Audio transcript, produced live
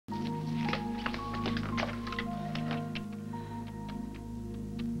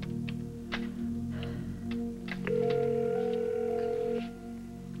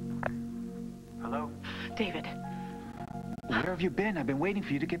David. Where have you been? I've been waiting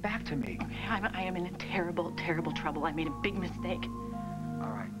for you to get back to me. Okay, I am in terrible, terrible trouble. I made a big mistake. All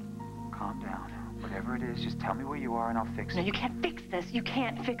right, calm down. Whatever it is, just tell me where you are and I'll fix it. No, you can't fix this. You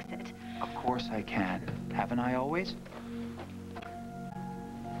can't fix it. Of course I can. Haven't I always?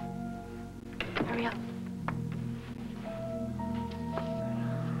 Hurry up.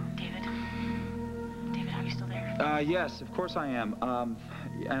 David, are you still there? Yes, of course I am.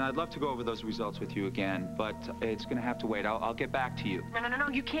 And I'd love to go over those results with you again, but it's gonna have to wait. I'll get back to you. No,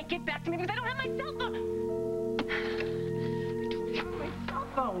 you can't get back to me because I don't have my cell phone. I don't have my cell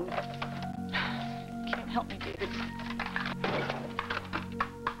phone. You can't help me, David.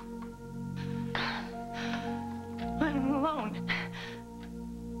 I'm alone.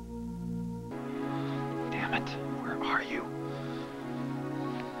 Damn it, where are you?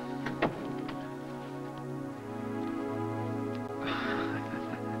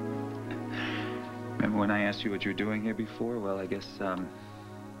 Remember when I asked you what you were doing here before? Well, I guess,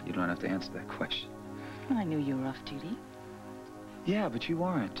 you don't have to answer that question. Well, I knew you were off duty. Yeah, but you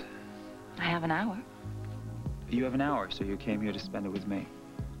aren't. I have an hour. You have an hour, so you came here to spend it with me.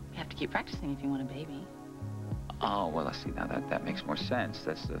 You have to keep practicing if you want a baby. Oh, well, I see. Now that makes more sense.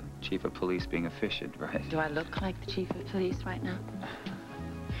 That's the chief of police being efficient, right? Do I look like the chief of police right now?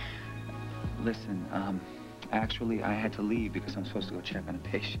 Listen, actually, I had to leave because I'm supposed to go check on a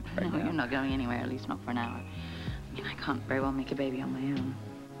patient right now. No, you're not going anywhere, at least not for an hour. I mean, I can't very well make a baby on my own.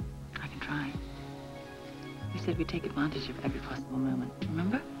 I can try. You said we'd take advantage of every possible moment,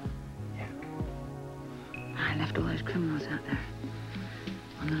 remember? Yeah. I left all those criminals out there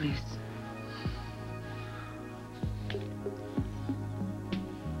on the loose.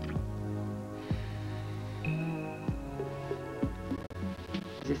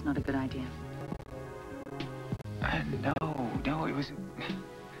 Is this not a good idea? No, it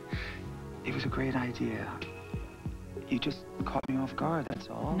was a great idea. You just caught me off guard, that's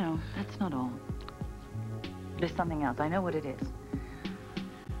all. No, that's not all. There's something else. I know what it is.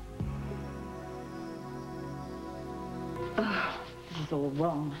 Ugh, this is all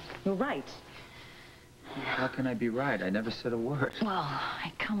wrong. You're right. How can I be right? I never said a word. Well,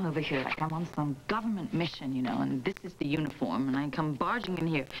 I come over here like I'm on some government mission, you know, and this is the uniform, and I come barging in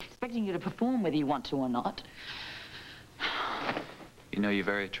here, expecting you to perform whether you want to or not. You know, you're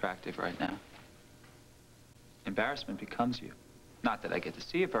very attractive right now. Embarrassment becomes you. Not that I get to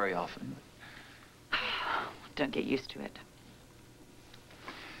see you very often. Don't get used to it.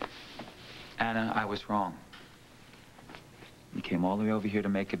 Anna, I was wrong. You came all the way over here to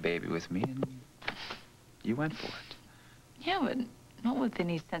make a baby with me, and you went for it. Yeah, but not with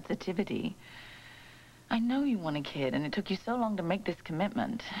any sensitivity. I know you want a kid, and it took you so long to make this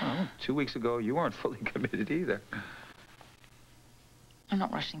commitment. Well, 2 weeks ago, you weren't fully committed either. I'm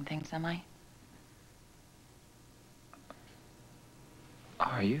not rushing things, am I?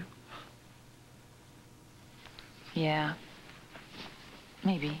 Are you? Yeah.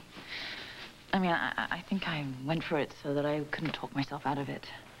 Maybe. I mean, I think I went for it so that I couldn't talk myself out of it.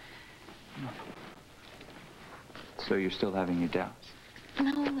 So you're still having your doubts?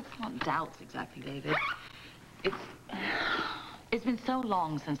 No, it's not doubts exactly, David. It's been so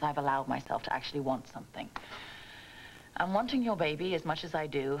long since I've allowed myself to actually want something. And wanting your baby as much as I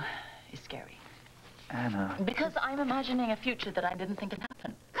do is scary. Anna. Because I'm imagining a future that I didn't think could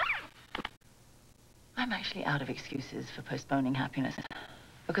happen. I'm actually out of excuses for postponing happiness.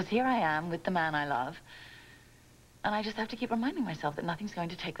 Because here I am with the man I love, and I just have to keep reminding myself that nothing's going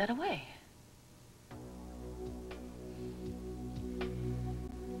to take that away.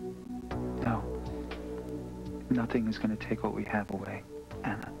 No. Nothing is going to take what we have away,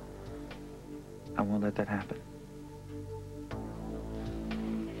 Anna. I won't let that happen.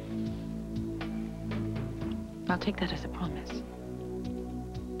 I'll take that as a promise.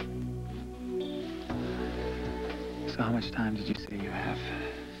 So how much time did you say you have?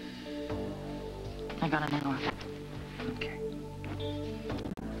 I got an hour. Okay.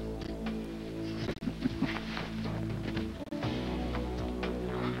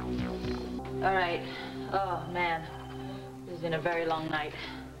 All right. Oh, man. This has been a very long night.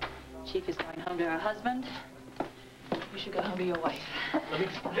 Chief is going home to her husband. You should go home to your wife.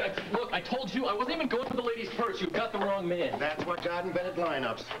 Look, I told you I wasn't even going for the ladies first. You've got the wrong man. That's what God invented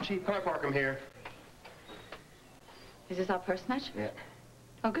lineups. Chief Parkham here. Is this our purse snatch? Yeah.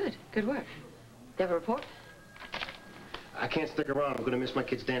 Oh, good. Good work. Do you have a report? I can't stick around. I'm going to miss my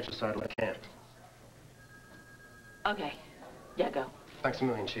kid's dance recital. I can't. Okay. Yeah, go. Thanks a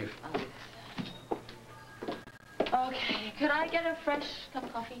million, Chief. I'll do this. Okay. Could I get a fresh cup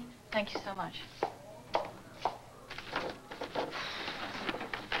of coffee? Thank you so much.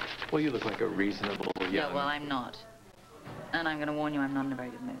 Well, you look like a reasonable young. Yeah, well, I'm not. And I'm going to warn you, I'm not in a very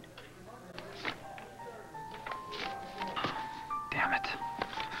good mood. Damn it.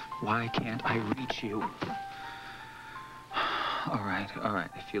 Why can't I reach you? All right, all right.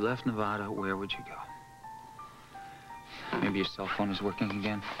 If you left Nevada, where would you go? Maybe your cell phone is working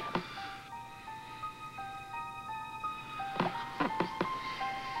again?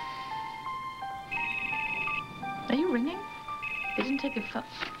 Are you ringing? They didn't take your phone.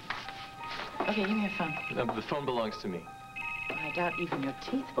 Okay, give me your phone. No, the phone belongs to me. I doubt even your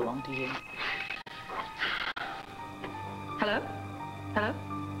teeth belong to you. Hello? Hello?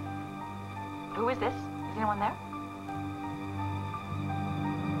 Who is this? Is anyone there?